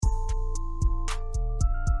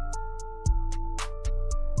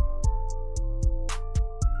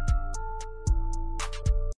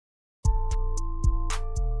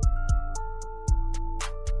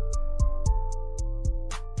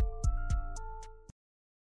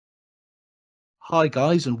Hi,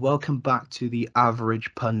 guys, and welcome back to the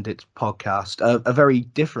Average Pundits podcast. A very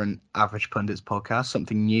different Average Pundits podcast,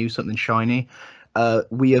 something new, something shiny.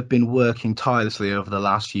 We have been working tirelessly over the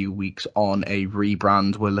last few weeks on a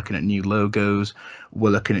rebrand. We're looking at new logos, we're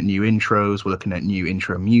looking at new intros, we're looking at new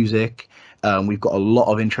intro music. We've got a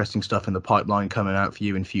lot of interesting stuff in the pipeline coming out for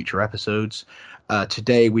you in future episodes.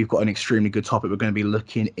 Today, we've got an extremely good topic. We're going to be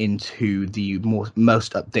looking into the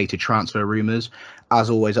most updated transfer rumours. As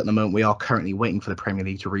always, at the moment, we are currently waiting for the Premier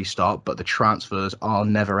League to restart, but the transfers are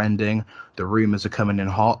never ending. The rumours are coming in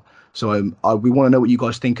hot. So we want to know what you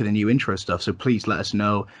guys think of the new intro stuff. So please let us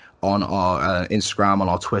know on our Instagram, on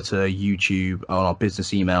our Twitter, YouTube, on our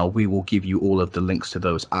business email. We will give you all of the links to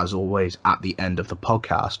those, as always, at the end of the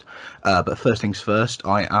podcast. But first things first,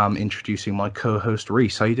 I am introducing my co-host,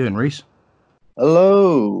 Reese. How you doing, Reese?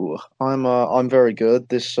 Hello, I'm very good.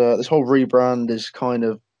 This whole rebrand is kind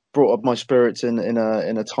of brought up my spirits in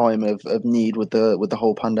a time of need with the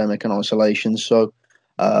whole pandemic and isolation. So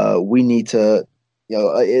we need to,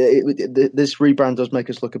 this rebrand does make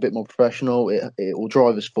us look a bit more professional. It will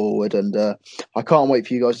drive us forward, and I can't wait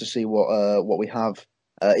for you guys to see what we have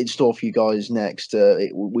in store for you guys next.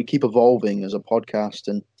 We keep evolving as a podcast,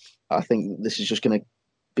 and I think this is just going to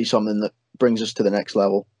be something that brings us to the next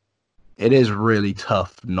level. It is really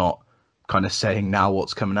tough not kind of saying now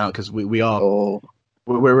what's coming out because we are Oh,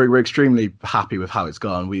 we're extremely happy with how it's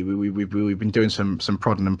gone. We've been doing some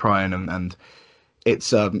prodding and prying and it's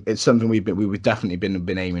something we've definitely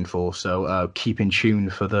been aiming for. So keep in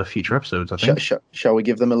tune for the future episodes. I think shall we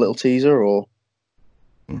give them a little teaser, or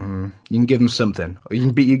you can give them something. Or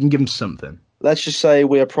you can give them something. let's just say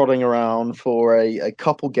we are prodding around for a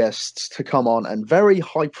couple guests to come on, and very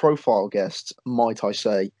high profile guests, might I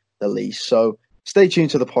say the least. So stay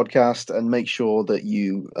tuned to the podcast and make sure that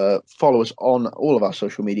you follow us on all of our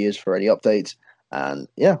social medias for any updates. And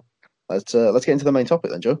yeah, let's get into the main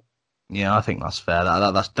topic then, Joe. Yeah, I think that's fair.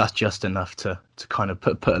 That's just enough to kind of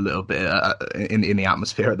put a little bit in the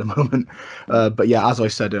atmosphere at the moment. But yeah, as I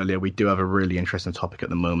said earlier, we do have a really interesting topic at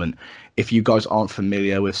the moment. If you guys aren't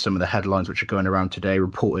familiar with some of the headlines which are going around today,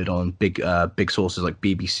 reported on big sources like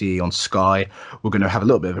BBC, on Sky, we're going to have a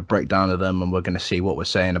little bit of a breakdown of them, and we're going to see what we're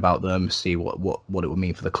saying about them, see what it would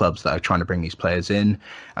mean for the clubs that are trying to bring these players in.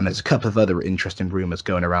 And there's a couple of other interesting rumours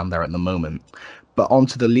going around there at the moment. But on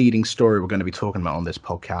to the leading story we're going to be talking about on this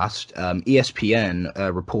podcast.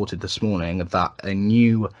 ESPN reported this morning that a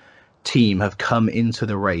new team have come into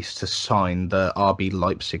the race to sign the RB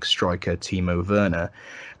Leipzig striker Timo Werner,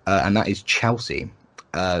 and that is Chelsea.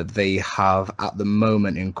 They have at the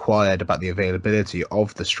moment inquired about the availability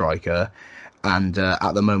of the striker, and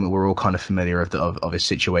at the moment we're all kind of familiar of his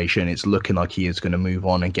situation. It's looking like he is going to move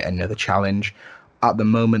on and get another challenge. At the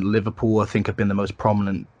moment, Liverpool, I think, have been the most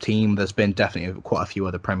prominent team. There's been definitely quite a few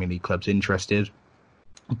other Premier League clubs interested,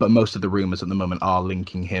 but most of the rumours at the moment are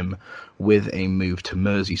linking him with a move to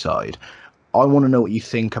Merseyside. I want to know what you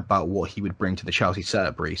think about what he would bring to the Chelsea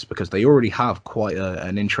setup, Reece, because they already have quite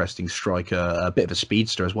an interesting striker, a bit of a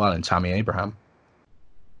speedster as well in Tammy Abraham.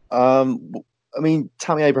 I mean,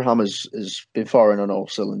 Tammy Abraham has been firing on all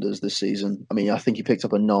cylinders this season. I mean, I think he picked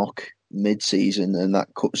up a knock mid-season, and that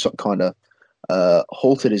kind of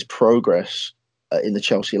halted his progress in the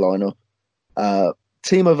Chelsea lineup.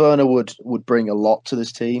 Timo Werner would bring a lot to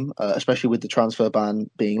this team, especially with the transfer ban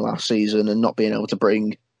being last season and not being able to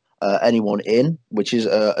bring anyone in, which is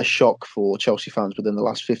a shock for Chelsea fans within the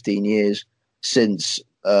last 15 years since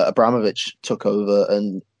Abramovich took over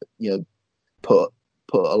and put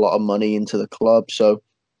a lot of money into the club. So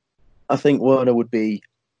I think Werner would be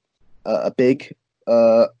a big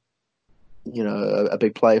a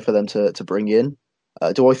big player for them to bring in.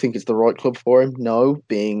 Do I think it's the right club for him? No.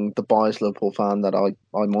 Being the biased Liverpool fan that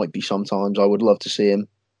I might be sometimes, I would love to see him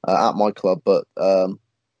at my club. But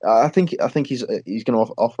I think he's going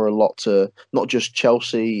to offer a lot to not just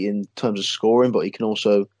Chelsea in terms of scoring, but he can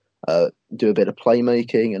also do a bit of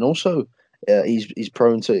playmaking, and also he's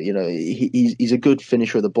prone to he's a good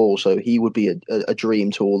finisher of the ball. So he would be a dream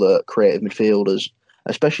to all the creative midfielders,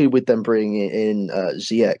 especially with them bringing in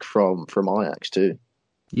Ziyech from Ajax too.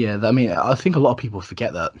 Yeah, I mean, I think a lot of people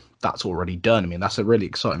forget that that's already done. I mean, that's a really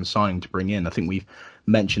exciting signing to bring in. I think we've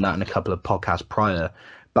mentioned that in a couple of podcasts prior.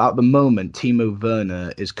 But at the moment, Timo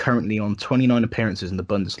Werner is currently on 29 appearances in the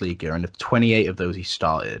Bundesliga, and of 28 of those he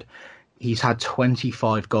started. He's had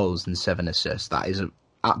 25 goals and 7 assists. That is an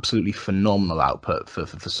absolutely phenomenal output for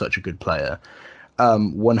such a good player.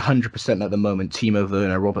 100% at the moment, Timo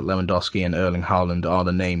Werner, Robert Lewandowski, and Erling Haaland are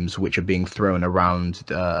the names which are being thrown around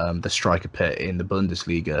the striker pit in the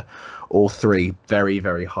Bundesliga. All three very,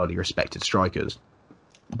 very highly respected strikers.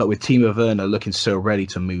 But with Timo Werner looking so ready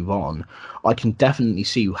to move on, I can definitely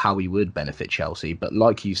see how he would benefit Chelsea. But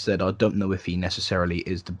like you said, I don't know if he necessarily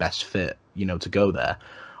is the best fit, to go there.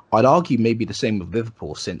 I'd argue maybe the same with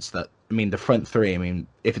Liverpool, since that, the front three,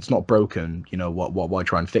 if it's not broken, why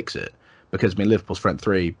try and fix it? Because, Liverpool's front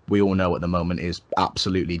three, we all know at the moment is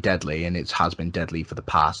absolutely deadly, and it has been deadly for the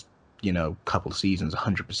past, couple of seasons,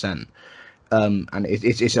 100%. And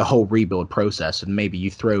it's a whole rebuild process, and maybe you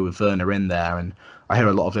throw Werner in there, and I hear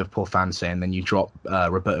a lot of Liverpool fans saying then you drop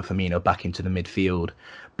Roberto Firmino back into the midfield,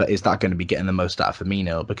 but is that going to be getting the most out of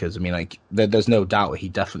Firmino? Because there's no doubt he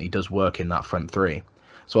definitely does work in that front three.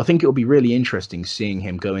 So I think it'll be really interesting seeing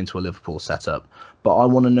him go into a Liverpool setup. But I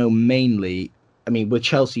want to know mainly, with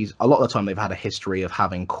Chelsea's, a lot of the time they've had a history of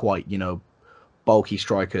having quite, bulky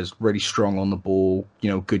strikers, really strong on the ball,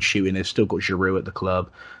 good shooting. They've still got Giroud at the club.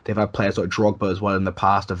 They've had players like Drogba as well in the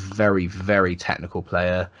past, a very, very technical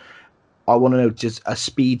player. I want to know, just a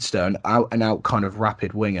speedster, an out-and-out kind of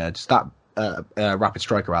rapid winger, just that rapid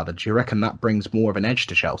striker rather, do you reckon that brings more of an edge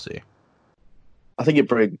to Chelsea? I think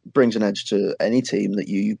it brings an edge to any team that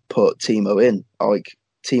you put Timo in. Like,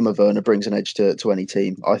 Timo Werner brings an edge to any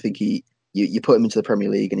team. I think you put him into the Premier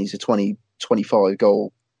League and he's a 25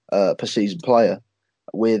 goal per season player.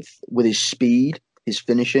 With his speed, his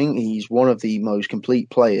finishing, he's one of the most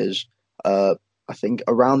complete players, I think,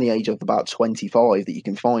 around the age of about 25 that you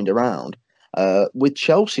can find around. With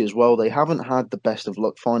Chelsea as well, they haven't had the best of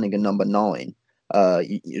luck finding a number 9.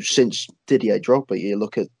 Since Didier Drogba, you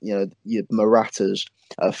look at your Moratas,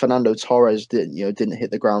 Fernando Torres didn't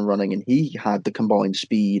hit the ground running, and he had the combined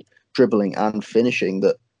speed, dribbling, and finishing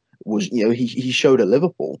that was he showed at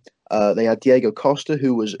Liverpool. They had Diego Costa,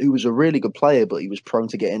 who was a really good player, but he was prone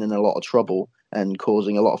to getting in a lot of trouble and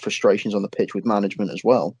causing a lot of frustrations on the pitch with management as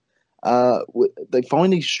well. They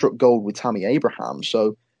finally struck gold with Tammy Abraham,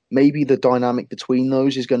 so maybe the dynamic between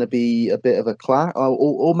those is going to be a bit of a clash,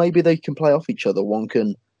 or maybe they can play off each other. One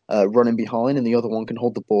can run in behind, and the other one can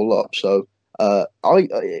hold the ball up. So,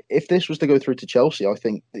 if this was to go through to Chelsea, I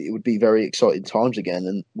think it would be very exciting times again,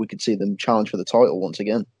 and we could see them challenge for the title once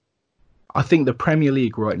again. I think the Premier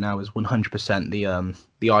League right now is 100%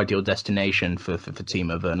 the ideal destination for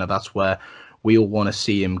Timo Werner. That's where we all want to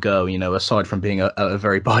see him go. Aside from being a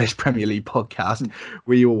very biased Premier League podcast,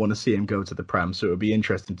 we all want to see him go to the Prem. So it would be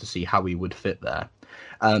interesting to see how he would fit there.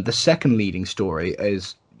 The second leading story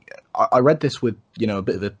is, I read this with a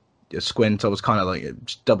bit of a squint. I was kind of like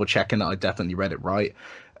just double checking that I definitely read it right.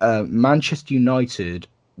 Manchester United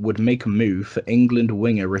would make a move for England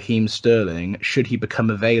winger Raheem Sterling should he become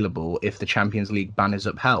available if the Champions League ban is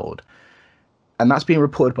upheld. And that's being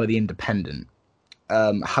reported by The Independent.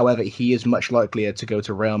 However, he is much likelier to go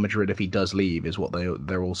to Real Madrid if he does leave, is what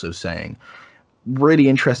they're also saying. Really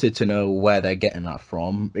interested to know where they're getting that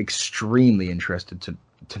from. Extremely interested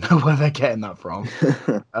to know where they're getting that from.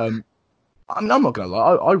 I'm not going to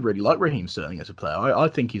lie. I really like Raheem Sterling as a player. I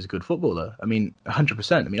think he's a good footballer.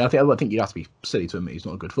 100%. I think you'd have to be silly to admit he's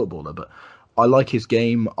not a good footballer, but I like his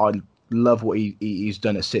game. I love what he's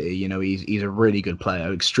done at City. He's a really good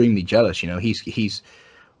player. Extremely jealous. He's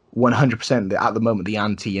 100% at the moment the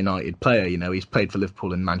anti-United player. He's played for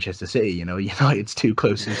Liverpool and Manchester City. United's two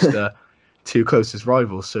closest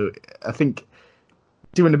rivals. So I think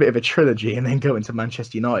doing a bit of a trilogy and then going to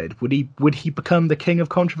Manchester United, would he become the king of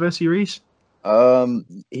controversy, Reese?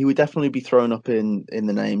 He would definitely be thrown up in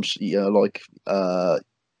the names, like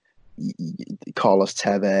Carlos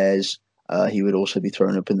Tevez. He would also be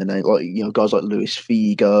thrown up in the name, like guys like Luis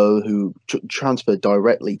Figo, who transferred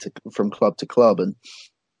directly from club to club. And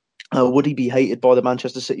would he be hated by the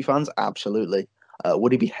Manchester City fans? Absolutely.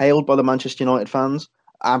 Would he be hailed by the Manchester United fans?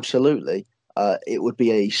 Absolutely. It would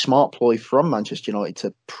be a smart ploy from Manchester United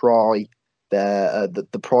to pry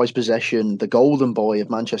the prized possession, the golden boy of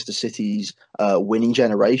Manchester City's winning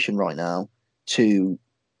generation right now. To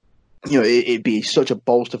it'd be such a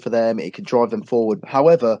bolster for them. It could drive them forward.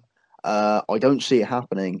 However, I don't see it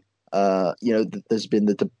happening. There's been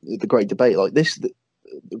the great debate like this.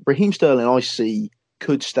 Raheem Sterling, I see,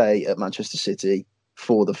 could stay at Manchester City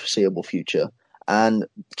for the foreseeable future. And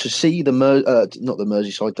to see not the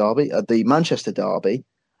Merseyside derby, the Manchester derby,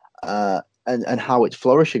 and how it's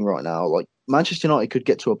flourishing right now, like Manchester United could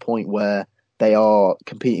get to a point where they are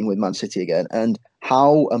competing with Man City again. And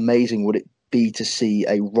how amazing would it be to see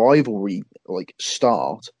a rivalry like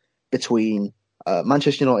start between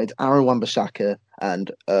Manchester United's Aaron Wan-Bissaka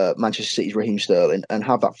and Manchester City's Raheem Sterling, and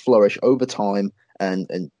have that flourish over time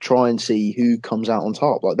and try and see who comes out on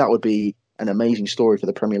top. Like that would be an amazing story for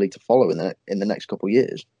the Premier League to follow in the next couple of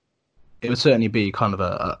years. It would certainly be kind of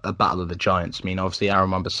a battle of the giants. I mean, obviously,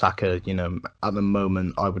 Aaron Wan-Bissaka, at the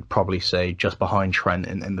moment, I would probably say just behind Trent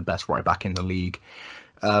in the best right back in the league.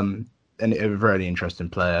 And a very interesting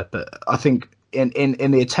player. But I think in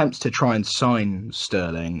the attempts to try and sign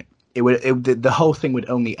Sterling, the whole thing would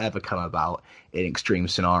only ever come about in extreme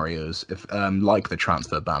scenarios, if like the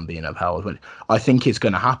transfer ban being upheld, which I think is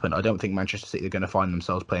going to happen. I don't think Manchester City are going to find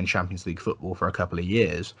themselves playing Champions League football for a couple of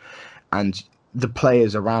years, and the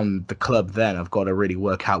players around the club then have got to really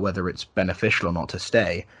work out whether it's beneficial or not to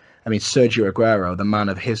stay. I mean, Sergio Aguero, the man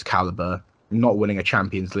of his caliber, not winning a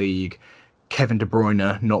Champions League. Kevin De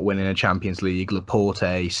Bruyne not winning a Champions League,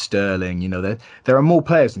 Laporte, Sterling, there are more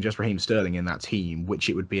players than just Raheem Sterling in that team, which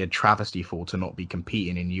it would be a travesty for to not be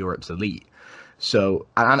competing in Europe's elite. So,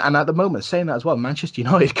 and at the moment, saying that as well, Manchester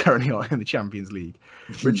United currently are in the Champions League,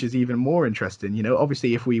 which is even more interesting.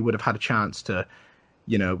 Obviously, if we would have had a chance to,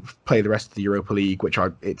 play the rest of the Europa League, which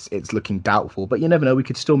it's looking doubtful, but you never know, we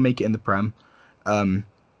could still make it in the Prem.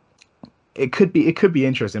 It could be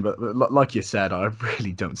interesting, but like you said, I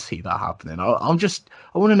really don't see that happening. I want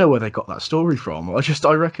to know where they got that story from.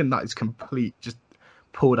 I reckon that is just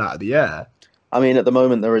pulled out of the air. I mean, at the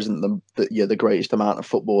moment there isn't the greatest amount of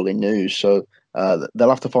footballing news, so they'll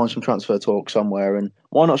have to find some transfer talk somewhere. And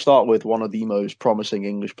why not start with one of the most promising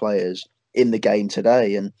English players in the game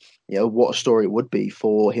today? And what a story it would be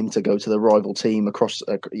for him to go to the rival team across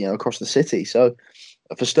the city. So.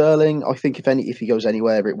 For Sterling, I think if he goes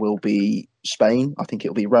anywhere, it will be Spain. I think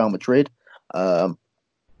it'll be Real Madrid.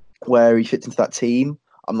 Where he fits into that team,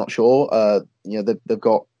 I'm not sure. They've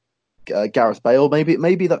got Gareth Bale.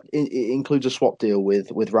 Maybe that it includes a swap deal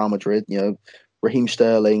with Real Madrid. Raheem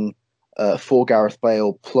Sterling for Gareth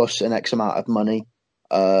Bale plus an X amount of money.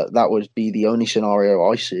 That would be the only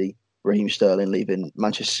scenario I see Raheem Sterling leaving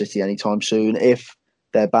Manchester City anytime soon if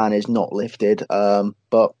their ban is not lifted.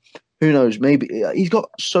 But who knows? Maybe he's got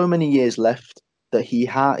so many years left that he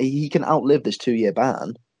can outlive this 2-year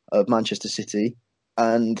ban of Manchester City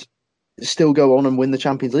and still go on and win the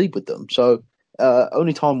Champions League with them. So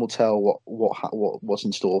only time will tell what's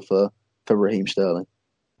in store for Raheem Sterling.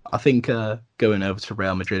 I think going over to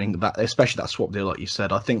Real Madrid, especially that swap deal, like you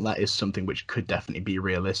said, I think that is something which could definitely be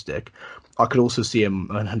realistic. I could also see him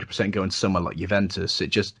 100% going somewhere like Juventus.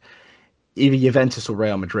 Either Juventus or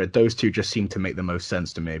Real Madrid, those two just seem to make the most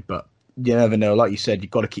sense to me. But you never know. Like you said,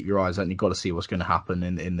 you've got to keep your eyes out and you've got to see what's going to happen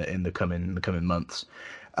in the coming months.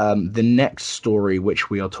 The next story which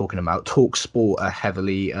we are talking about, TalkSport are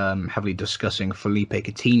heavily discussing Felipe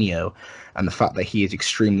Coutinho and the fact that he is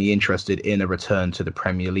extremely interested in a return to the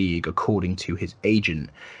Premier League, according to his agent.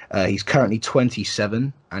 He's currently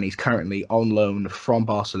 27 and he's currently on loan from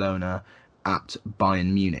Barcelona at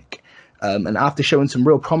Bayern Munich. And after showing some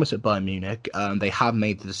real promise at Bayern Munich, they have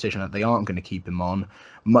made the decision that they aren't going to keep him on,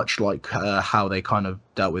 much like how they kind of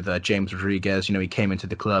dealt with James Rodriguez. He came into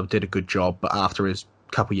the club, did a good job, but after his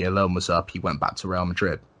couple-year loan was up, he went back to Real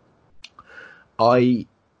Madrid. I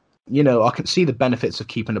can see the benefits of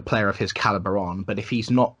keeping a player of his caliber on, but if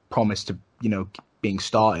he's not promised to, being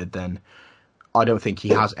started, then I don't think he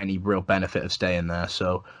has any real benefit of staying there.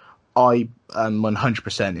 So I am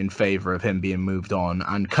 100% in favour of him being moved on,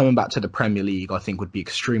 and coming back to the Premier League I think would be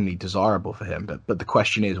extremely desirable for him. But the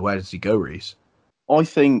question is, where does he go, Reece? I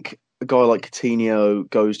think a guy like Coutinho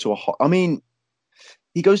goes to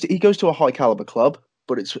he goes to a high caliber club,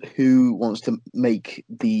 but it's who wants to make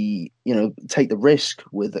take the risk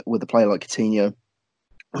with a player like Coutinho.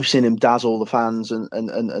 We've seen him dazzle the fans and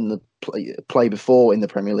the play before in the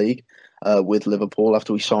Premier League with Liverpool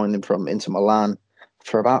after we signed him from Inter Milan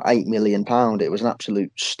for about £8 million. It was an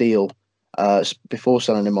absolute steal before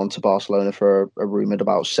selling him on to Barcelona for a rumoured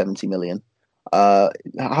about 70 million.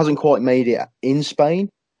 Hasn't quite made it in Spain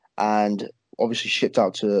and obviously shipped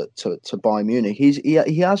out to Bayern Munich.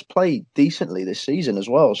 He has played decently this season as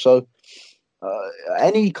well. So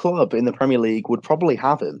any club in the Premier League would probably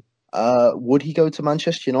have him. Would he go to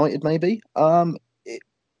Manchester United? Maybe.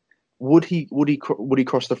 Would he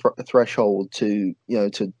cross the threshold to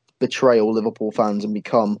betray all Liverpool fans and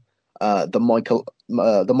become the Michael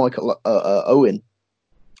Owen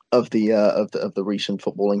of the recent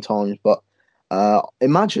footballing times? But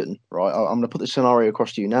imagine, right? I'm going to put the scenario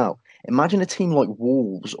across to you now. Imagine a team like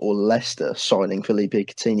Wolves or Leicester signing Felipe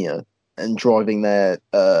Coutinho and driving their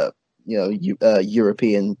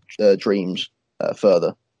European dreams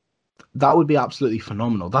further. That would be absolutely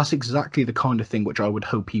phenomenal. That's exactly the kind of thing which I would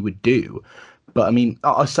hope he would do. But I mean,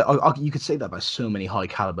 you could say that about so many high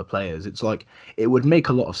caliber players. It's like it would make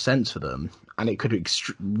a lot of sense for them, and it could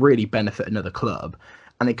really benefit another club.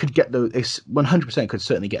 and it could get it's 100% could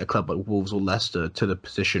certainly get a club like Wolves or Leicester to the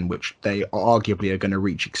position which they arguably are going to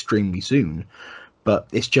reach extremely soon. But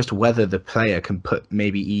it's just whether the player can put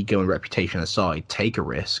maybe ego and reputation aside, take a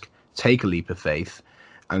risk, take a leap of faith,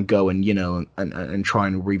 and go and and try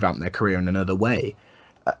and revamp their career in another way.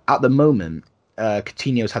 At the moment,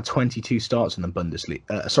 Coutinho's had 22 starts in the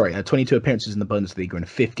Bundesliga. 22 appearances in the Bundesliga and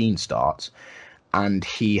 15 starts, and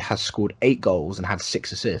he has scored 8 goals and had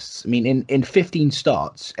 6 assists. I mean, in 15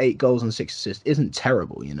 starts, 8 goals and 6 assists isn't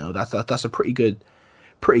terrible. That's a pretty good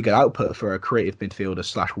output for a creative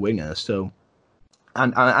midfielder / winger. So.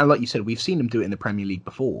 And like you said, we've seen him do it in the Premier League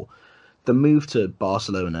before. The move to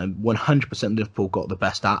Barcelona, 100% Liverpool got the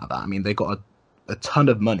best out of that. I mean, they got a ton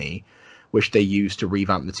of money, which they used to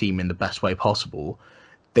revamp the team in the best way possible.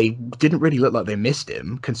 They didn't really look like they missed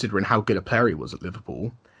him, considering how good a player he was at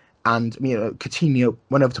Liverpool. And, Coutinho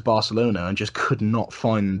went over to Barcelona and just could not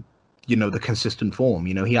find, the consistent form.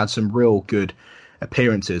 He had some real good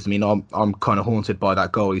appearances. I mean, I'm kind of haunted by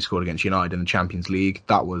that goal he scored against United in the Champions League.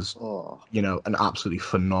 That was, an absolutely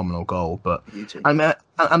phenomenal goal. But and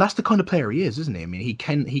that's the kind of player he is, isn't he? I mean, he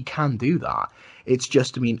can do that. It's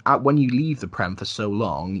just, when you leave the Prem for so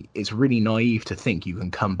long, it's really naive to think you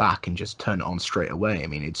can come back and just turn it on straight away. I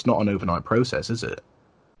mean, it's not an overnight process, is it?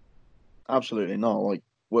 Absolutely not. Like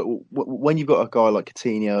when you've got a guy like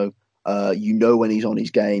Coutinho. When he's on his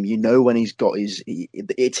game, when he's got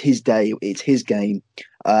it's his day, it's his game,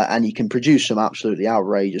 and he can produce some absolutely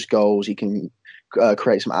outrageous goals. He can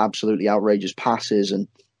create some absolutely outrageous passes, and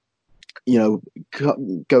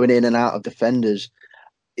going in and out of defenders.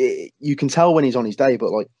 You can tell when he's on his day, but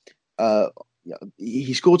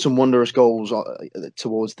he scored some wondrous goals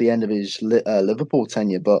towards the end of his Liverpool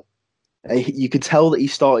tenure, but you could tell that he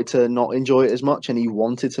started to not enjoy it as much, and he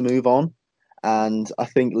wanted to move on. And I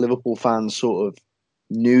think Liverpool fans sort of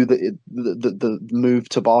knew that the move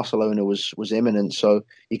to Barcelona was imminent. So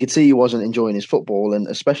you could see he wasn't enjoying his football, and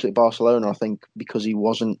especially at Barcelona, I think because he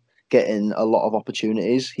wasn't getting a lot of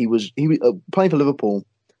opportunities. He was playing for Liverpool.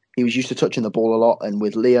 He was used to touching the ball a lot, and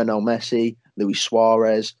with Lionel Messi, Luis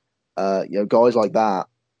Suarez, guys like that,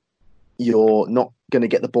 you're not going to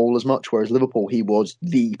get the ball as much. Whereas Liverpool, he was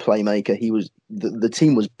the playmaker. He was the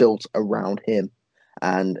team was built around him.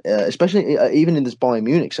 And especially even in this Bayern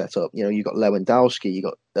Munich setup, you've got Lewandowski, you've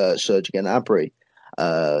got Serge Gnabry,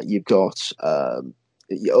 you've got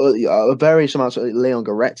various amounts of Leon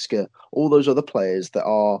Goretzka, all those other players that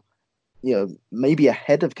are, maybe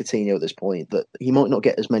ahead of Coutinho at this point, that he might not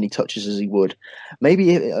get as many touches as he would.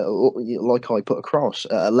 Maybe, like I put across,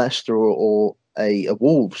 a Leicester or a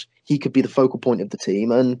Wolves, he could be the focal point of the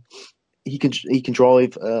team, and he can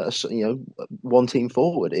drive, one team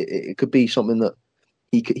forward. It could be something that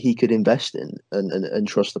he could invest in and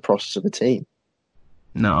trust the process of a team.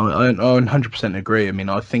 No, I 100% agree. I mean,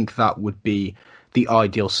 I think that would be the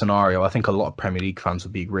ideal scenario. I think a lot of Premier League fans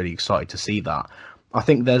would be really excited to see that. I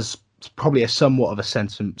think there's probably somewhat of a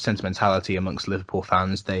sentimentality amongst Liverpool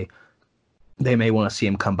fans. They may want to see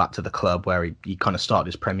him come back to the club where he kind of started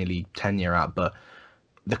his Premier League tenure at, but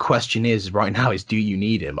the question is right now is, do you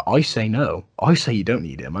need him? I say no. I say you don't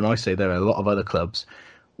need him, and I say there are a lot of other clubs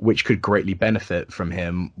which could greatly benefit from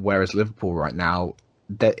him, whereas Liverpool right now,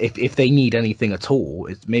 that if they need anything at all,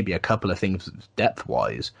 it's maybe a couple of things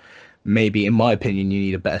depth-wise. Maybe, in my opinion, you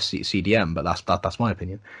need a better CDM, but that's my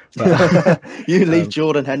opinion. But, you leave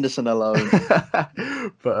Jordan Henderson alone.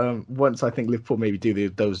 But once I think Liverpool maybe do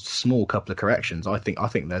those small couple of corrections, I think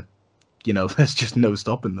that there's just no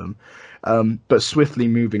stopping them. But swiftly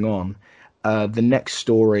moving on, the next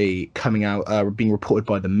story coming out, being reported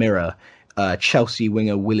by the Mirror. Chelsea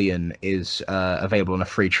winger Willian is available on a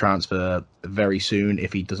free transfer very soon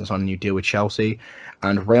if he doesn't sign a new deal with Chelsea.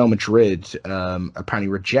 And Real Madrid apparently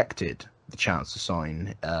rejected the chance to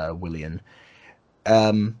sign Willian.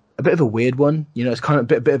 A bit of a weird one, it's kind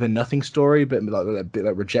of a bit of a nothing story, a bit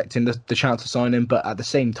like rejecting the chance to sign him. But at the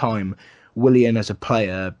same time, Willian as a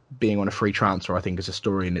player being on a free transfer, I think, is a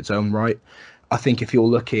story in its own right. I think if you're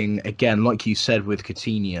looking, again, like you said with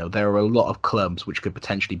Coutinho, there are a lot of clubs which could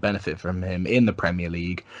potentially benefit from him in the Premier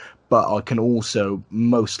League, but I can also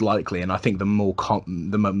most likely, and I think the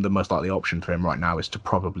most likely option for him right now is to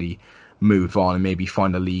probably move on and maybe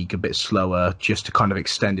find a league a bit slower just to kind of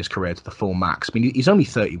extend his career to the full max. I mean, he's only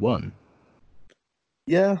 31.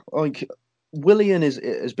 Yeah, Willian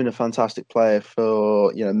has been a fantastic player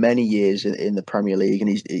for many years in the Premier League, and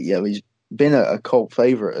he's been a cult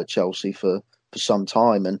favourite at Chelsea for some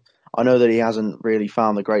time. And I know that he hasn't really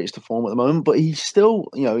found the greatest of form at the moment, but he's still,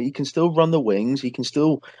 he can still run the wings.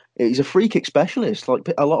 He's a free kick specialist. Like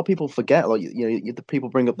a lot of people forget, like the people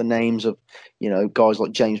bring up the names of, guys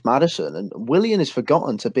like James Maddison, and Willian is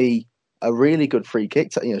forgotten to be a really good free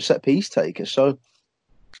kick, set piece taker. So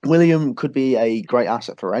William could be a great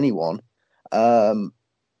asset for anyone. Um,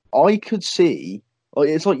 I could see, like,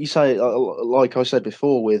 it's like you say, like I said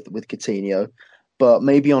before with Coutinho, but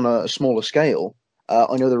maybe on a smaller scale.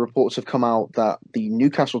 I know the reports have come out that the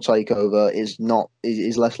Newcastle takeover is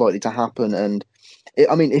less likely to happen, and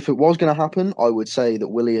I mean, if it was going to happen, I would say that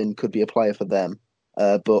Willian could be a player for them.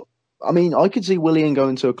 But I mean, I could see Willian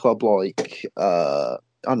going to a club like I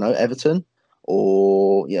don't know, Everton,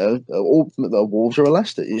 or or Wolves or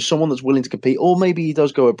Leicester. Is someone that's willing to compete, or maybe he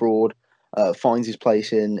does go abroad, finds his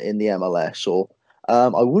place in the MLS, or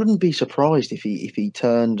I wouldn't be surprised if he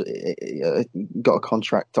got a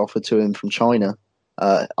contract offered to him from China.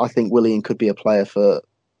 I think Willian could be a player for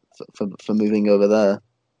moving over there.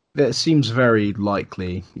 It seems very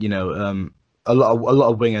likely, a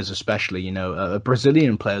lot of wingers, especially,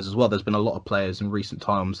 Brazilian players as well. There's been a lot of players in recent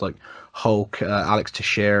times like Hulk, Alex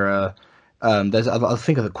Teixeira. I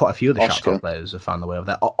think of quite a few of the Oscar. Shakhtar players have found their way over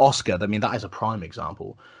there. Oscar, I mean, that is a prime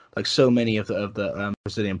example. Like so many of the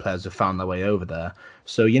Brazilian players have found their way over there.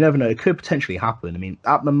 So you never know; it could potentially happen. I mean,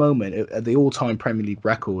 at the moment, at the all-time Premier League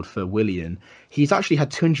record for Willian, he's actually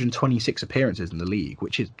had 226 appearances in the league,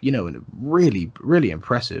 which is really really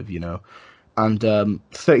impressive. And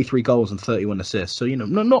 33 goals and 31 assists. So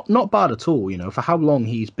not bad at all. For how long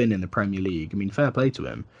he's been in the Premier League. I mean, fair play to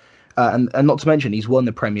him. And not to mention, he's won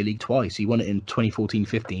the Premier League twice. He won it in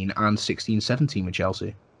 2014-15 and 16-17 with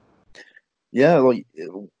Chelsea. Yeah, like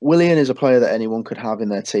Willian is a player that anyone could have in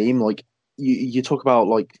their team. Like you talk about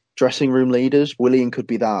like dressing room leaders, Willian could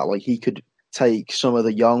be that. Like he could take some of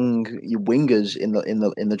the young wingers in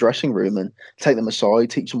the dressing room and take them aside,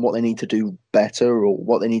 teach them what they need to do better or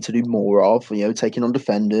what they need to do more of. Taking on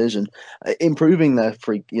defenders and improving their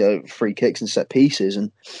free kicks and set pieces,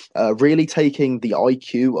 and really taking the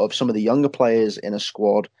IQ of some of the younger players in a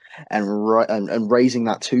squad and raising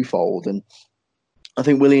that twofold. And I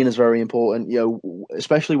think Willian is very important,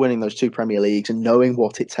 especially winning those two Premier Leagues and knowing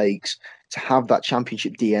what it takes to have that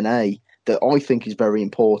championship DNA that I think is very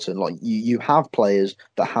important. Like you have players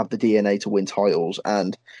that have the DNA to win titles,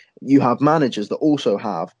 and you have managers that also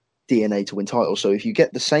have DNA to win titles. So if you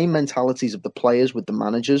get the same mentalities of the players with the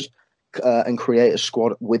managers and create a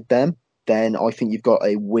squad with them, then I think you've got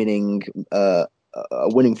a winning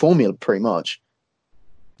formula pretty much.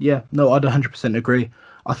 Yeah, no, I'd 100% agree.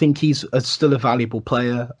 I think he's still a valuable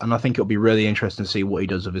player, and I think it'll be really interesting to see what he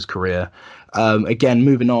does with his career. Again,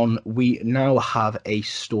 moving on, we now have a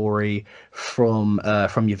story from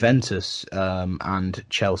Juventus and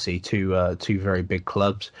Chelsea, two very big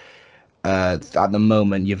clubs. At the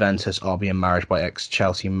moment, Juventus are being managed by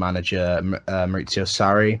ex-Chelsea manager Maurizio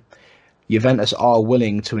Sarri. Juventus are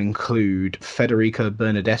willing to include Federico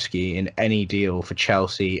Bernardeschi in any deal for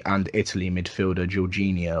Chelsea and Italy midfielder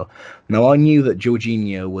Jorginho. Now, I knew that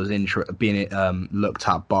Jorginho was being looked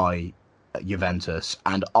at by Juventus,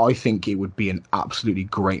 and I think it would be an absolutely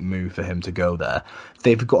great move for him to go there.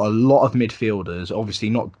 They've got a lot of midfielders, obviously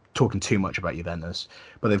not talking too much about Juventus,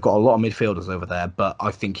 but they've got a lot of midfielders over there. But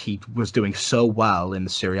I think he was doing so well in the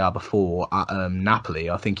Serie A before at Napoli.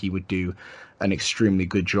 I think he would do an extremely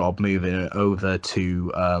good job moving over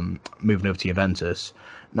to Juventus.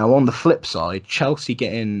 Now, on the flip side, Chelsea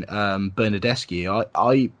getting Bernardeschi,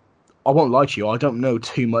 I won't lie to you, I don't know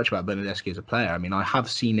too much about Bernardeschi as a player. I mean, I have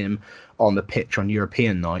seen him on the pitch on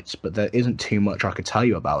European nights, but there isn't too much I could tell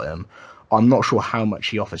you about him. I'm not sure how much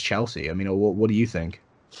he offers Chelsea. I mean, what do you think?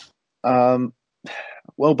 Um,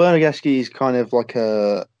 well, Bernardeschi is kind of like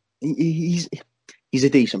he's a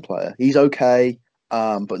decent player. He's okay,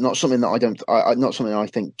 but not something that not something I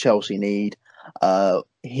think Chelsea need.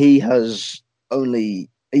 He has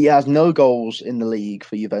no goals in the league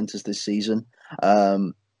for Juventus this season.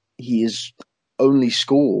 He has only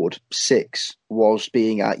scored 6 whilst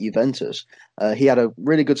being at Juventus. He had a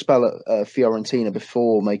really good spell at Fiorentina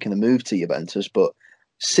before making the move to Juventus, but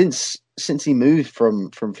since he moved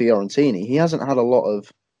from Fiorentina, he hasn't had a lot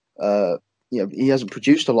of he hasn't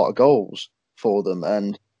produced a lot of goals for them,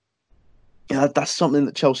 and that's something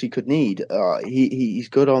that Chelsea could need. He's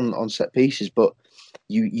good on set pieces, but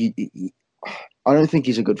I don't think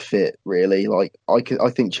he's a good fit really. Like I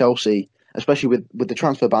think Chelsea, especially with the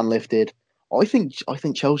transfer ban lifted, I think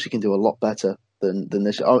Chelsea can do a lot better than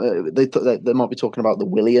this. They might be talking about the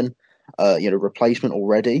Willian, replacement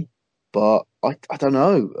already, but I don't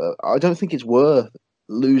know. I don't think it's worth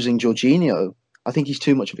losing Jorginho. I think he's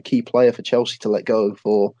too much of a key player for Chelsea to let go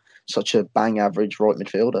for such a bang average right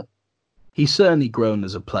midfielder. He's certainly grown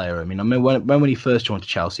as a player. I mean, when he first joined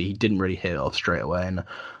Chelsea, he didn't really hit it off straight away, and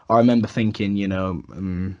I remember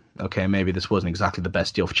thinking, okay, maybe this wasn't exactly the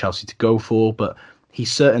best deal for Chelsea to go for, but he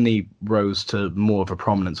certainly rose to more of a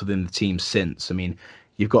prominence within the team since. I mean,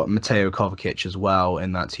 you've got Mateo Kovacic as well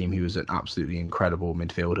in that team, who is an absolutely incredible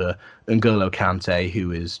midfielder. N'Golo Kante,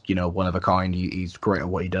 who is, one of a kind. He's great at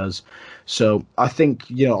what he does. So I think,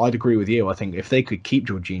 I'd agree with you. I think if they could keep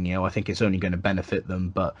Jorginho, I think it's only going to benefit them,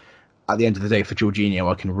 but at the end of the day, for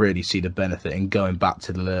Jorginho, I can really see the benefit in going back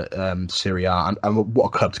to the Serie A, and what a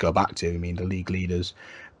club to go back to. I mean, the league leaders.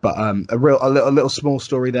 But a little small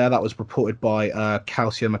story there that was reported by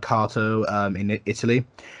Calcio Mercato in Italy.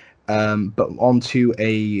 But on to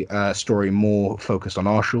a story more focused on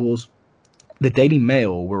our shores. The Daily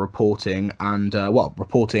Mail were reporting, and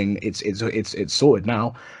reporting it's sorted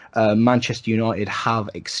now. Manchester United have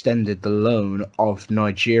extended the loan of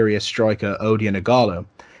Nigeria striker Odion Ighalo.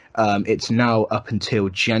 It's now up until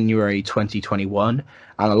January 2021,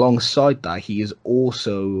 and alongside that, he has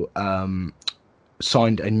also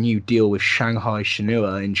signed a new deal with Shanghai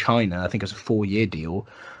Shenhua in China. I think it's a 4-year deal.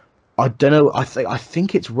 I don't know. I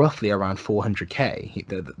think it's roughly around 400k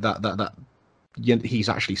that he's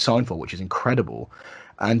actually signed for, which is incredible.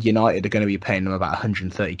 And United are going to be paying him about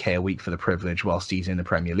 130k a week for the privilege whilst he's in the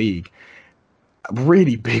Premier League.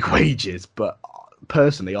 Really big wages, but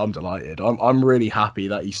personally, I'm delighted. I'm really happy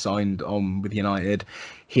that he signed on with United.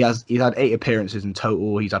 He's had 8 appearances in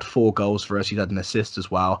total. He's had 4 goals for us. He's had an assist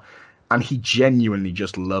as well, and he genuinely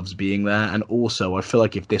just loves being there. And also, I feel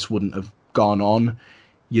like if this wouldn't have gone on,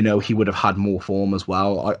 he would have had more form as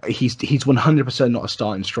well. He's 100% not a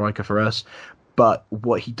starting striker for us, but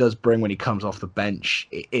what he does bring when he comes off the bench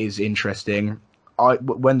is interesting.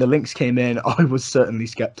 When the links came in, I was certainly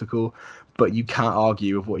skeptical, but you can't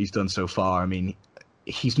argue with what he's done so far. I mean,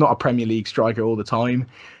 he's not a Premier League striker all the time.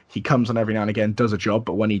 He comes on every now and again, does a job,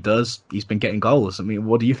 but when he does, he's been getting goals. I mean,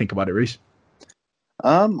 what do you think about it, Reece?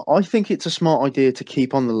 I think it's a smart idea to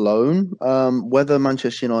keep on the loan. Whether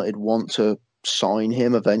Manchester United want to sign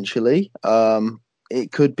him eventually,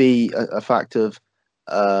 it could be a fact of,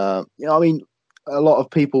 I mean, a lot of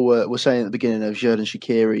people were saying at the beginning of Xherdan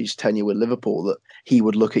Shaqiri's tenure with Liverpool that he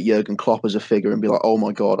would look at Jurgen Klopp as a figure and be like, oh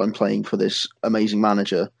my God, I'm playing for this amazing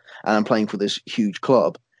manager and I'm playing for this huge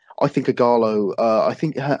club. I think Ighalo,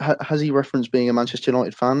 has he referenced being a Manchester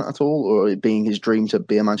United fan at all, or it being his dream to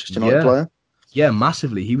be a Manchester United player? Yeah,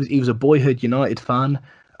 massively. He was a boyhood United fan.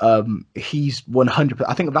 He's 100%.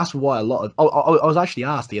 I think that's why a lot of. I was actually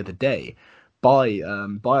asked the other day by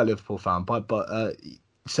a Liverpool fan, but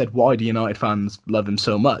said, why do United fans love him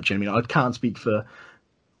so much? I mean, I can't speak for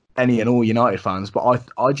any and all United fans, but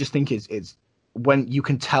I just think it's when you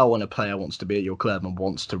can tell when a player wants to be at your club and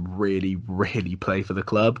wants to really, really play for the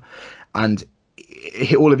club. And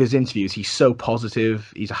all of his interviews, he's so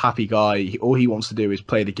positive. He's a happy guy. All he wants to do is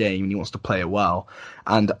play the game, and he wants to play it well.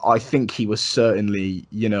 And I think he was certainly,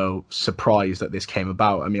 surprised that this came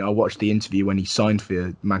about. I mean, I watched the interview when he signed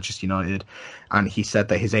for Manchester United, and he said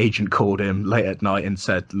that his agent called him late at night and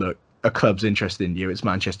said, look, a club's interested in you. It's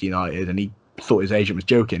Manchester United. And he thought his agent was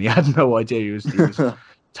joking. He had no idea he was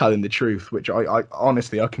telling the truth, which I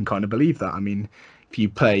honestly, I can kind of believe that. I mean, if you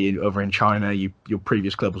play over in China, your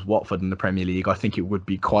previous club was Watford in the Premier League, I think it would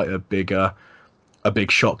be quite a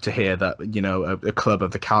big shock to hear that, a club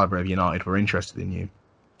of the caliber of United were interested in you.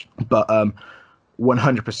 But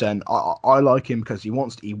 100%, I like him because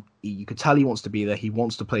you could tell he wants to be there. He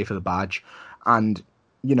wants to play for the badge. And,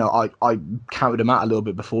 I counted him out a little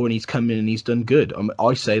bit before, and he's come in and he's done good.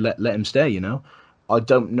 I say let him stay, I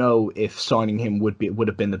don't know if signing him would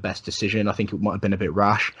have been the best decision. I think it might have been a bit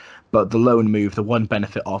rash. But the loan move, the one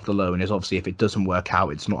benefit of the loan is obviously if it doesn't work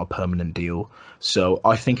out, it's not a permanent deal. So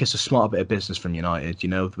I think it's a smart bit of business from United.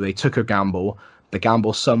 They took a gamble. The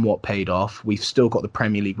gamble somewhat paid off. We've still got the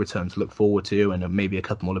Premier League return to look forward to, and maybe a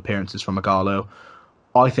couple more appearances from Ighalo.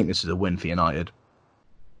 I think this is a win for United.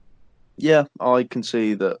 Yeah, I can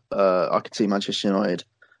see that. I can see Manchester United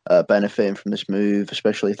benefiting from this move,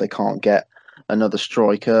 especially if they can't get another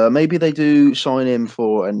striker. Maybe they do sign him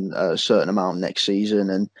for a certain amount next season,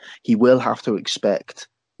 and he will have to expect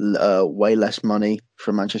way less money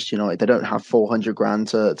from Manchester United. They don't have 400 grand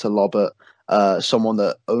to lob at someone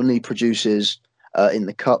that only produces in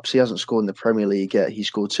the cups. He hasn't scored in the Premier League yet. He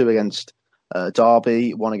scored 2 against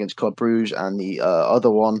Derby, 1 against Club Brugge, and the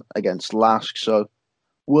other one against Lask. So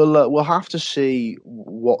we'll have to see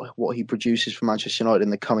what he produces for Manchester United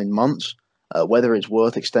in the coming months. Whether it's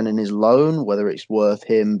worth extending his loan, whether it's worth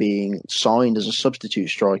him being signed as a substitute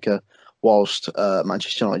striker, whilst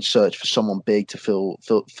Manchester United search for someone big to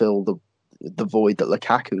fill the void that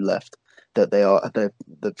Lukaku left. That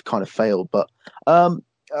they've kind of failed. But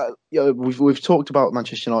we've talked about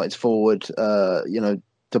Manchester United's forward,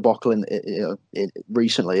 debacle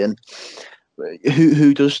recently, and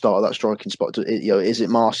who does start at that striking spot? Is it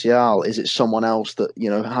Martial? Is it someone else that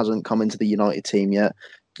hasn't come into the United team yet?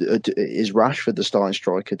 Is Rashford the starting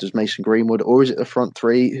striker? Does Mason Greenwood, or is it the front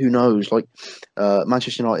three? Who knows? Like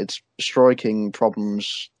Manchester United's striking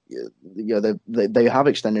problems, they have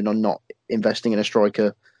extended on not investing in a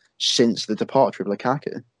striker since the departure of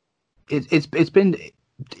Lukaku.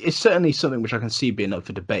 It's certainly something which I can see being up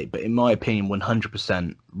for debate, but in my opinion,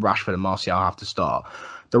 100% Rashford and Martial have to start.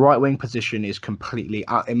 The right wing position is completely,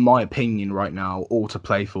 in my opinion, right now, all to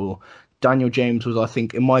play for. Daniel James was, I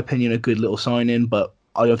think, in my opinion, a good little sign-in, but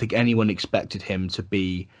I don't think anyone expected him to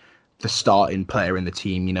be the starting player in the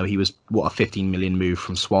team. He was, a 15 million move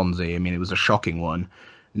from Swansea. I mean, it was a shocking one.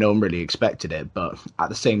 No one really expected it, but at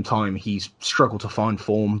the same time, he's struggled to find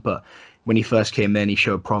form, but when he first came in, he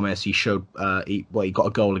showed promise. He showed, he got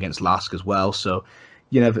a goal against Lask as well. So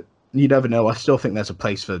you never know. I still think there's a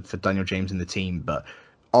place for Daniel James in the team, but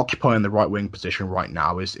occupying the right wing position right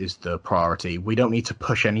now is the priority. We don't need to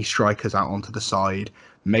push any strikers out onto the side.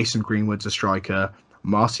 Mason Greenwood's a striker.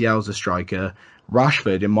 Martial's a striker.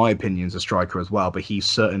 Rashford, in my opinion, is a striker as well, but he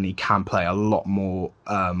certainly can play a lot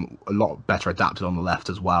better adapted on the left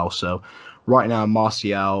as well. So right now,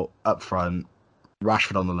 Martial up front,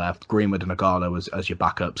 Rashford on the left, Greenwood and Ighalo as your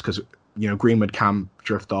backups, because Greenwood can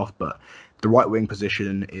drift off, but the right wing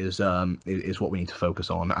position is what we need to focus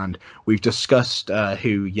on. And we've discussed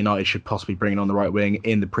who United should possibly bring in on the right wing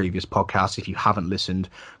in the previous podcast. If you haven't listened,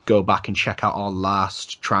 go back and check out our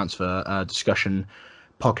last transfer discussion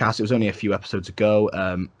podcast. It was only a few episodes ago.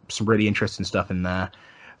 Some really interesting stuff in there.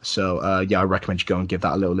 So I recommend you go and give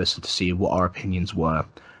that a little listen to see what our opinions were.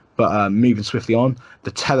 But moving swiftly on,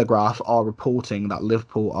 The Telegraph are reporting that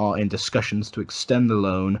Liverpool are in discussions to extend the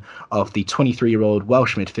loan of the 23-year-old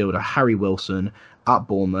Welsh midfielder Harry Wilson at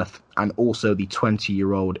Bournemouth, and also the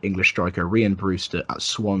 20-year-old English striker Ryan Brewster at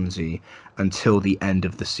Swansea until the end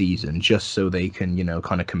of the season, just so they can,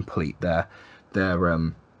 kind of complete their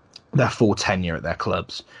full tenure at their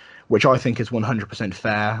clubs, which I think is 100%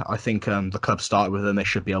 fair. I think the club started with them; they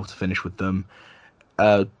should be able to finish with them.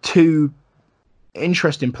 Two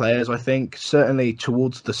interesting players, I think. Certainly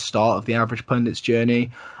towards the start of the average pundit's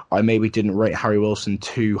journey, I maybe didn't rate Harry Wilson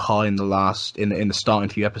too high in the starting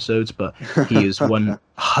few episodes, but he has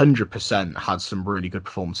 100% had some really good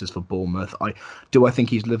performances for Bournemouth. Do I think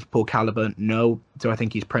he's Liverpool caliber? No. Do I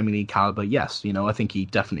think he's Premier League caliber? Yes. I think he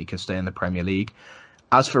definitely can stay in the Premier League.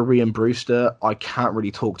 As for Ryan Brewster, I can't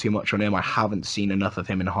really talk too much on him. I haven't seen enough of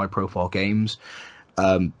him in high-profile games.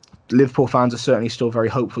 Liverpool fans are certainly still very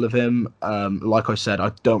hopeful of him. Like I said,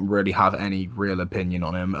 I don't really have any real opinion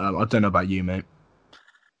on him. I don't know about you, mate.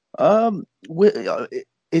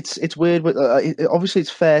 It's weird. Obviously,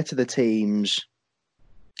 it's fair to the teams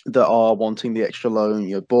that are wanting the extra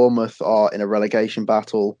loan. Bournemouth are in a relegation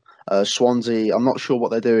battle. Swansea, I'm not sure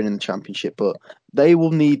what they're doing in the Championship, but they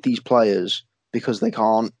will need these players because they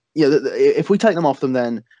can't. If we take them off them,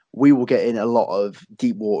 then we will get in a lot of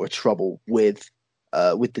deep water trouble with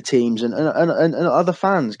the teams and other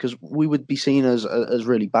fans, because we would be seen as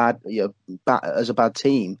really bad, as a bad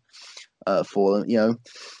team for them.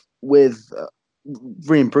 With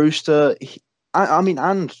Ryan Brewster,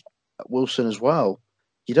 and Wilson as well.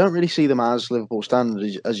 You don't really see them as Liverpool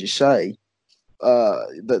standards, as you say.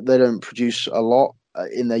 That they don't produce a lot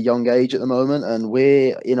in their young age at the moment, and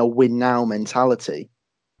we're in a win now mentality.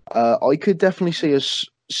 I could definitely see us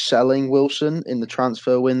selling Wilson in the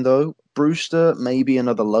transfer window. Brewster, maybe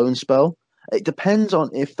another loan spell. It depends on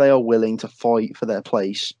if they are willing to fight for their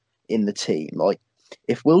place in the team. Like,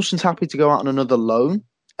 if Wilson's happy to go out on another loan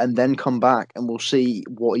and then come back, and we'll see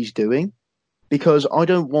what he's doing. Because I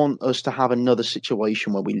don't want us to have another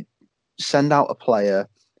situation where we send out a player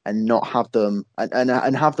and not have them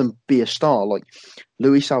and have them be a star. Like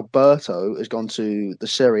Luis Alberto has gone to the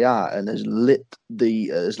Serie A and has lit the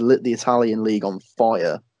Italian league on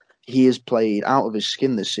fire. He has played out of his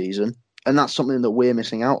skin this season, and that's something that we're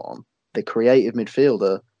missing out on. The creative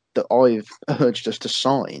midfielder that I've urged us to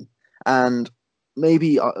sign, and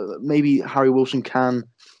maybe Harry Wilson can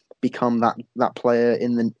become that player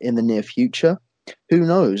in the near future. Who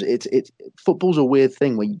knows? It's football's a weird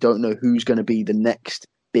thing where you don't know who's going to be the next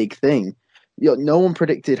big thing. No one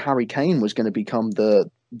predicted Harry Kane was going to become the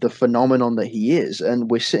phenomenon that he is,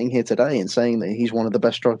 and we're sitting here today and saying that he's one of the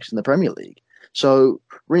best strikers in the Premier League. So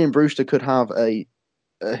Ryan Brewster could have a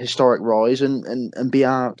historic rise and be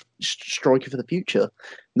our striker for the future.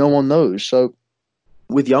 No one knows. So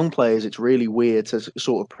with young players, it's really weird to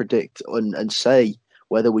sort of predict and say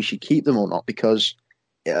whether we should keep them or not, because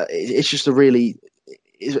it's just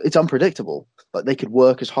it's unpredictable. Like, they could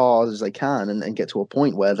work as hard as they can and get to a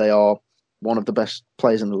point where they are one of the best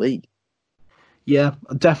players in the league. Yeah,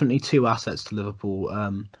 definitely two assets to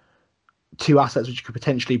Liverpool. Two assets which could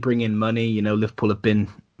potentially bring in money. You know, Liverpool have been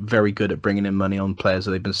very good at bringing in money on players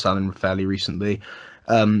that they've been selling fairly recently.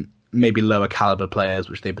 Maybe lower caliber players,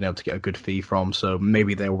 which they've been able to get a good fee from. So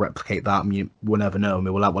maybe they'll replicate that. We'll never know. I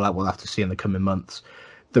mean, we'll have to see in the coming months.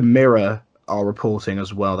 The Mirror are reporting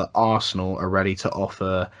as well that Arsenal are ready to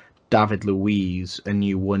offer David Luiz a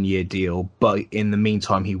new 1-year deal, but in the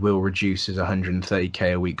meantime, he will reduce his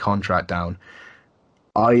 130k a week contract down.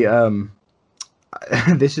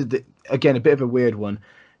 This is again a bit of a weird one.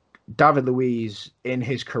 David Luiz, in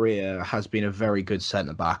his career, has been a very good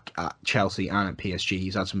centre-back at Chelsea and at PSG.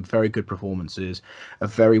 He's had some very good performances, a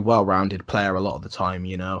very well-rounded player a lot of the time,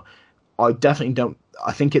 you know. I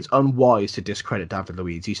think it's unwise to discredit David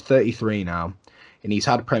Luiz. He's 33 now, and he's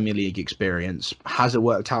had Premier League experience. Has it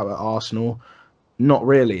worked out at Arsenal? Not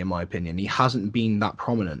really, in my opinion. He hasn't been that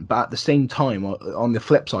prominent. But at the same time, on the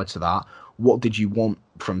flip side to that, what did you want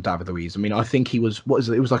from David Luiz? I mean, I think he was,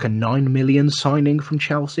 it was like a 9 million signing from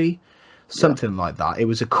Chelsea, something like that. It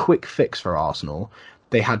was a quick fix for Arsenal.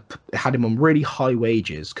 They had him on really high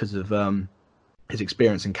wages because of his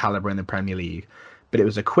experience and caliber in the Premier League, but it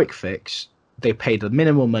was a quick fix. They paid the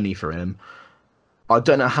minimal money for him. I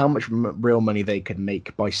don't know how much real money they could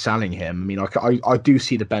make by selling him. I mean, I do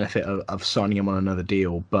see the benefit of signing him on another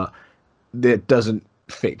deal, but it doesn't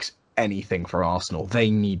fix anything for Arsenal. They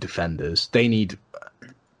need defenders. They need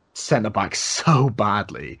centre-backs so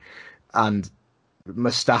badly. And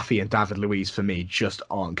Mustafi and David Luiz, for me, just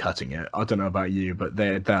aren't cutting it. I don't know about you, but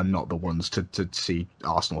they're not the ones to see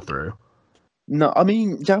Arsenal through. No, I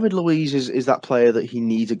mean, David Luiz is that player that he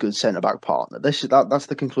needs a good centre-back partner. That's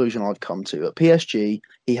the conclusion I've come to. At PSG,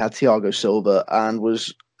 he had Thiago Silva and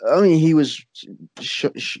he was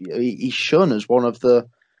shone as one of the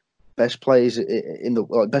best players in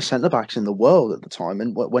the best centre-backs in the world at the time.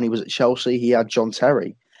 And when he was at Chelsea, he had John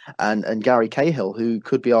Terry and Gary Cahill, who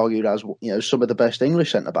could be argued as, you know, some of the best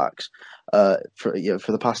English centre-backs for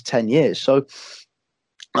the past 10 years. So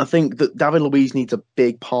I think that David Luiz needs a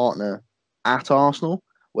big partner at Arsenal,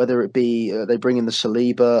 whether it be they bring in the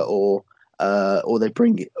Saliba or they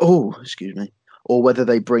bring or whether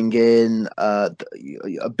they bring in a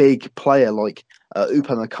big player like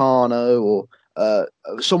Upamecano or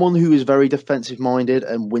someone who is very defensive minded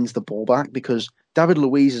and wins the ball back, because David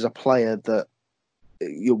Luiz is a player that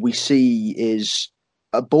we see is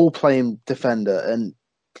a ball playing defender, and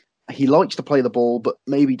he likes to play the ball, but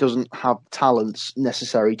maybe doesn't have talents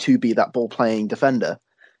necessary to be that ball playing defender.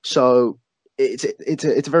 So it's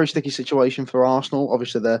a very sticky situation for Arsenal.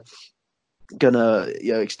 Obviously, they're gonna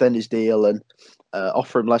extend his deal and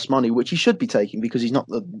offer him less money, which he should be taking, because he's not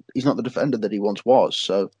the defender that he once was.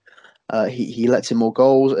 So he lets in more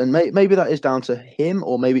goals, and maybe that is down to him,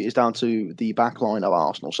 or maybe it's down to the back line of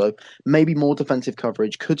Arsenal. So maybe more defensive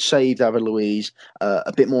coverage could save David Luiz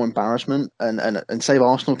a bit more embarrassment and save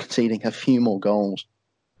Arsenal conceding a few more goals.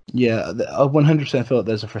 Yeah, I 100% feel that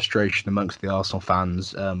there's a frustration amongst the Arsenal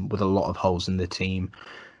fans with a lot of holes in the team.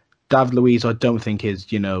 David Luiz, I don't think is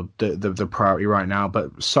the priority right now,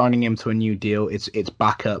 but signing him to a new deal, it's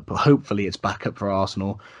backup. Hopefully, it's backup for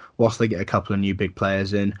Arsenal whilst they get a couple of new big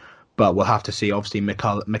players in. But we'll have to see. Obviously,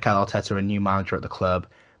 Mikel Arteta, a new manager at the club,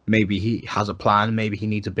 maybe he has a plan. Maybe he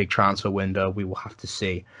needs a big transfer window. We will have to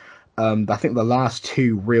see. I think the last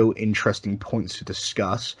two real interesting points to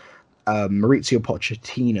discuss. Maurizio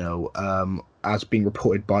Pochettino, as being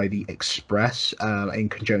reported by the Express in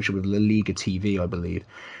conjunction with La Liga TV, I believe,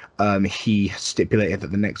 he stipulated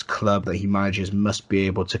that the next club that he manages must be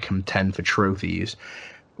able to contend for trophies,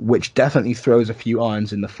 which definitely throws a few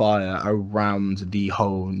irons in the fire around the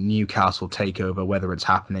whole Newcastle takeover, whether it's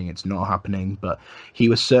happening, it's not happening. But he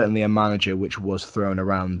was certainly a manager which was thrown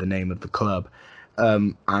around the name of the club.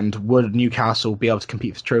 And would Newcastle be able to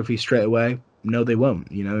compete for trophies straight away? No, they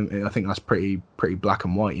won't. I think that's pretty black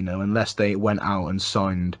and white, unless they went out and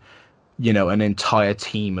signed, an entire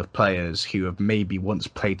team of players who have maybe once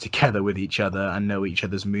played together with each other and know each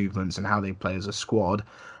other's movements and how they play as a squad.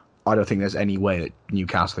 I don't think there's any way that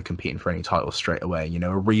Newcastle are competing for any titles straight away. A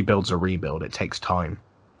rebuild's a rebuild. It takes time.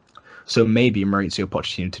 So maybe Maurizio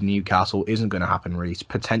Pochettino to Newcastle isn't going to happen, Reece.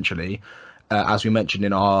 Potentially, as we mentioned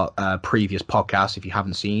in our previous podcast, if you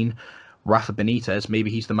haven't seen, Rafa Benitez,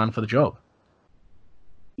 maybe he's the man for the job.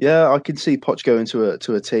 Yeah, I can see Poch going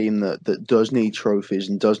to a team that does need trophies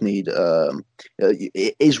and does need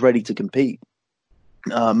is ready to compete.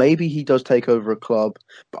 Maybe he does take over a club,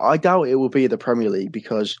 but I doubt it will be the Premier League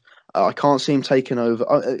because I can't see him taking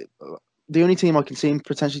over. The only team I can see him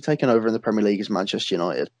potentially taking over in the Premier League is Manchester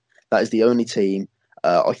United. That is the only team.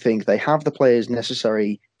 I think they have the players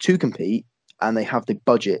necessary to compete, and they have the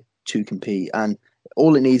budget to compete. And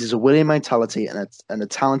all it needs is a winning mentality and a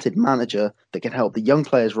talented manager that can help the young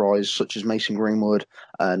players rise, such as Mason Greenwood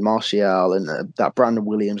and Martial and that Brandon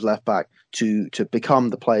Williams left back to become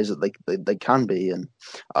the players that they can be. And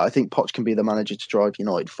I think Poch can be the manager to drive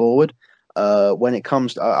United forward. When it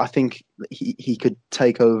comes, I think he could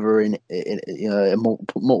take over in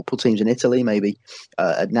multiple teams in Italy, maybe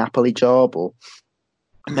a Napoli job, or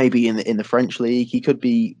maybe in the French league. He could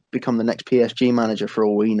become the next PSG manager for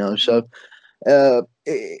all we know. So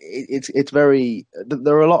it's very.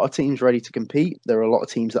 There are a lot of teams ready to compete. There are a lot of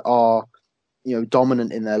teams that are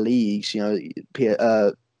dominant in their leagues.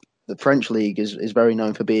 The French league is very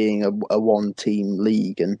known for being a one team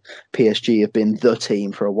league, and PSG have been the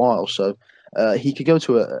team for a while. So he could go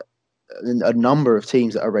to a number of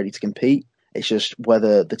teams that are ready to compete. It's just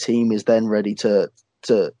whether the team is then ready to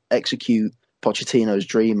execute Pochettino's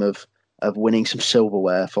dream of winning some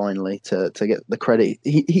silverware finally to get the credit.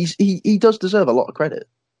 He does deserve a lot of credit.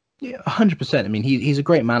 Yeah, 100%. I mean, he's a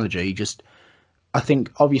great manager. I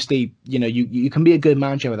think obviously, you can be a good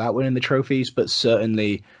manager without winning the trophies, but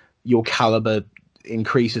certainly your caliber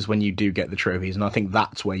increases when you do get the trophies. And I think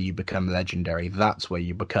that's where you become legendary. That's where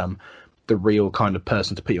you become the real kind of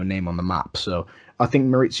person to put your name on the map. So I think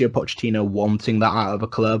Mauricio Pochettino wanting that out of a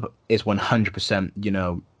club is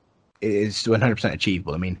 100%, is 100%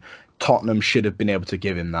 achievable. I mean, Tottenham should have been able to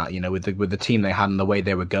give him that, with the team they had and the way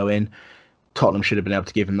they were going. Tottenham should have been able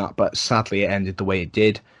to give him that, but sadly it ended the way it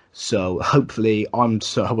did. So hopefully, I'm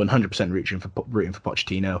so 100% rooting for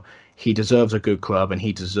Pochettino. He deserves a good club, and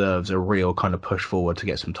he deserves a real kind of push forward to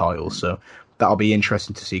get some titles. So that'll be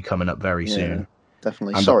interesting to see coming up very soon.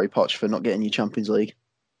 Definitely. And sorry, Poch, for not getting you Champions League.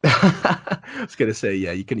 I was going to say,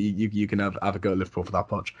 yeah, you can have a go at Liverpool for that,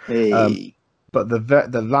 Poch. Hey. But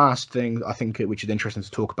the last thing I think which is interesting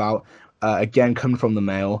to talk about, again coming from the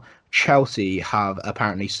Mail, Chelsea have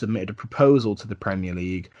apparently submitted a proposal to the Premier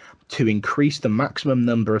League to increase the maximum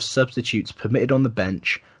number of substitutes permitted on the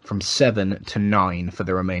bench from 7 to 9 for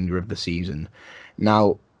the remainder of the season.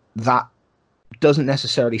 Now, that doesn't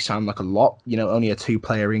necessarily sound like a lot, only a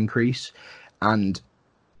 2-player increase. And,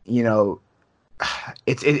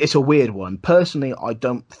 it's a weird one. Personally, I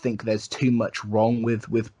don't think there's too much wrong with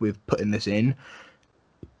putting this in.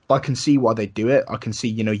 I can see why they do it. I can see,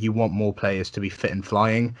 you want more players to be fit and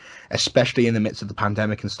flying, especially in the midst of the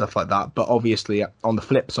pandemic and stuff like that. But obviously, on the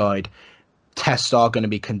flip side, tests are going to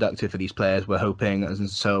be conducted for these players, we're hoping. And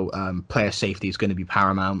so player safety is going to be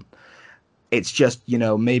paramount. It's just,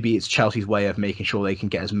 maybe it's Chelsea's way of making sure they can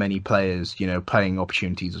get as many players, playing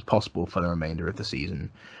opportunities as possible for the remainder of the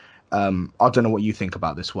season. I don't know what you think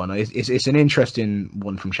about this one. It's an interesting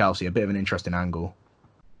one from Chelsea, a bit of an interesting angle.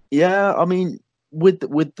 Yeah, I mean, with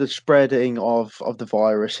the spreading of the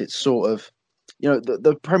virus, it's sort of,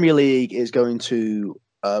 the Premier League is going to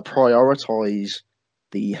prioritise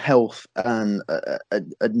the health and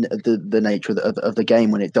the nature of the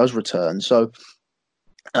game when it does return. So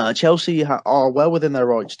Chelsea are well within their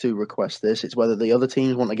rights to request this. It's whether the other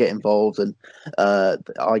teams want to get involved, and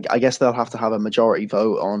I guess they'll have to have a majority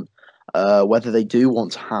vote on whether they do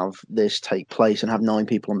want to have this take place and have 9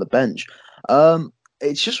 people on the bench.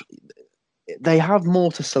 It's just they have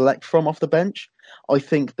more to select from off the bench. I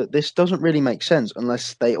think that this doesn't really make sense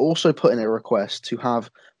unless they also put in a request to have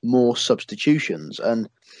more substitutions, and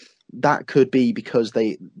that could be because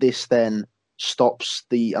this then stops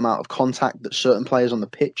the amount of contact that certain players on the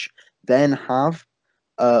pitch then have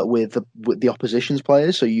with the opposition's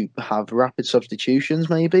players. So you have rapid substitutions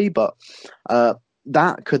maybe, but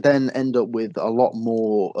that could then end up with a lot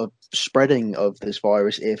more of spreading of this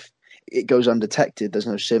virus if it goes undetected, there's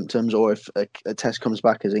no symptoms, or if a test comes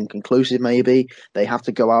back as inconclusive, maybe they have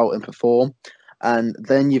to go out and perform. And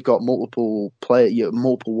then you've got multiple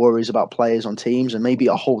worries about players on teams, and maybe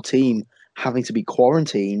a whole team having to be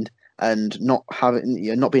quarantined and not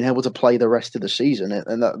being able to play the rest of the season,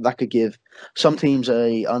 and that could give some teams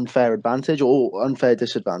a unfair advantage or unfair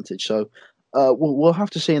disadvantage. So we'll have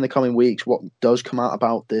to see in the coming weeks what does come out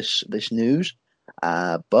about this news.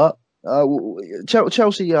 But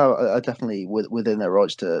Chelsea are definitely within their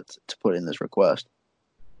rights to put in this request.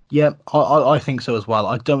 Yeah, I think so as well.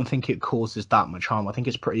 I don't think it causes that much harm. I think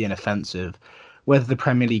it's pretty inoffensive. Whether the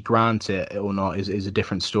Premier League grant it or not is a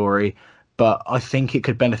different story. But I think it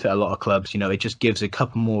could benefit a lot of clubs. It just gives a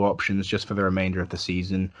couple more options just for the remainder of the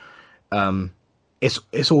season.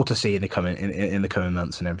 it's all to see in the coming in the coming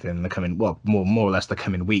months and everything. In the coming, well, more or less the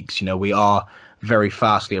coming weeks. You know, we are very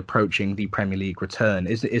fastly approaching the Premier League return.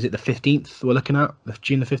 Is it the 15th we're looking at?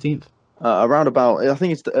 June the 15th? Around about, I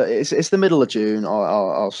think it's the middle of June.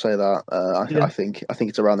 I'll say that. Yeah. I think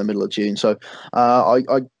it's around the middle of June. So I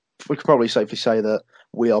we could probably safely say that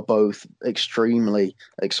we are both extremely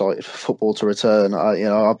excited for football to return.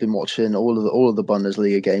 I've been watching all of the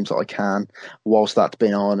Bundesliga games that I can whilst that's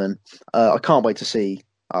been on, and I can't wait to see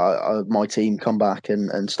my team come back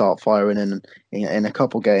and start firing in a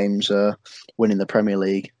couple games, winning the Premier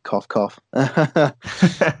League. Cough, cough.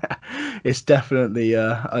 It's definitely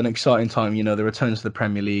an exciting time. You know, the return to the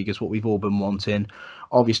Premier League is what we've all been wanting.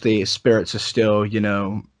 Obviously, spirits are still, you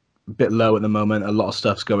know, a bit low at the moment. A lot of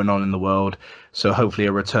stuff's going on in the world, so hopefully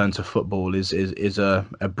a return to football is a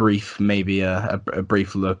brief, maybe a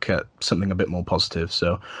brief look at something a bit more positive.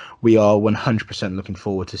 So we are 100% looking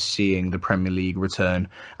forward to seeing the Premier League return.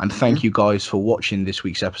 And thank you guys for watching this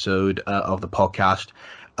week's episode of the podcast.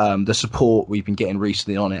 The support we've been getting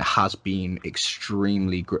recently on it has been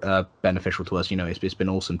extremely beneficial to us. You know, it's been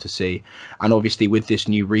awesome to see. And obviously with this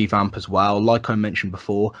new revamp as well, like I mentioned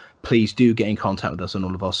before, please do get in contact with us on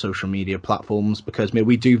all of our social media platforms, because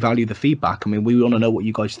we do value the feedback. I mean, we want to know what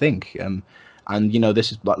you guys think. And you know,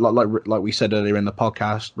 this is like we said earlier in the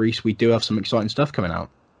podcast, Reese, we do have some exciting stuff coming out.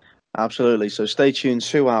 Absolutely. So stay tuned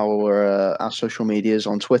to our social medias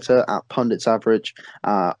on Twitter at Pundits Average,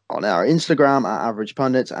 on our Instagram at Average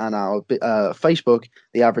Pundits, and our Facebook,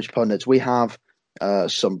 The Average Pundits. We have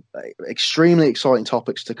some extremely exciting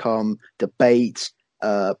topics to come, debates,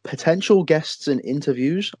 potential guests and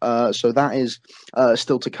interviews. So that is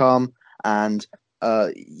still to come, and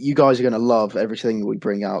you guys are going to love everything that we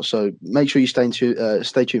bring out. So make sure you stay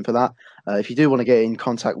tuned for that. If you do want to get in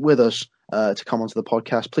contact with us to come onto the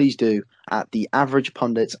podcast, please do at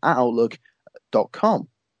theaveragepundits@outlook.com.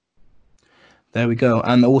 There we go.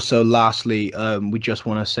 And also, lastly, we just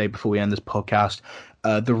want to say before we end this podcast,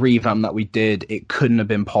 the revamp that we did, it couldn't have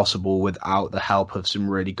been possible without the help of some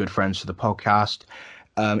really good friends to the podcast.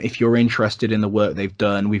 If you're interested in the work they've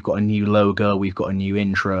done, we've got a new logo, we've got a new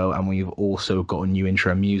intro, and we've also got a new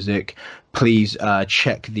intro music. Please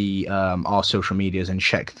check our social medias and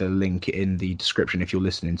check the link in the description if you're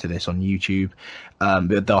listening to this on YouTube.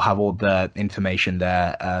 They'll have all the information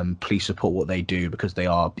there. Please support what they do, because they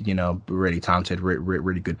are, you know, really talented,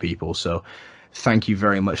 really good people. So thank you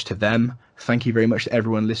very much to them. Thank you very much to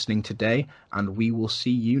everyone listening today, and we will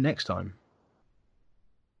see you next time.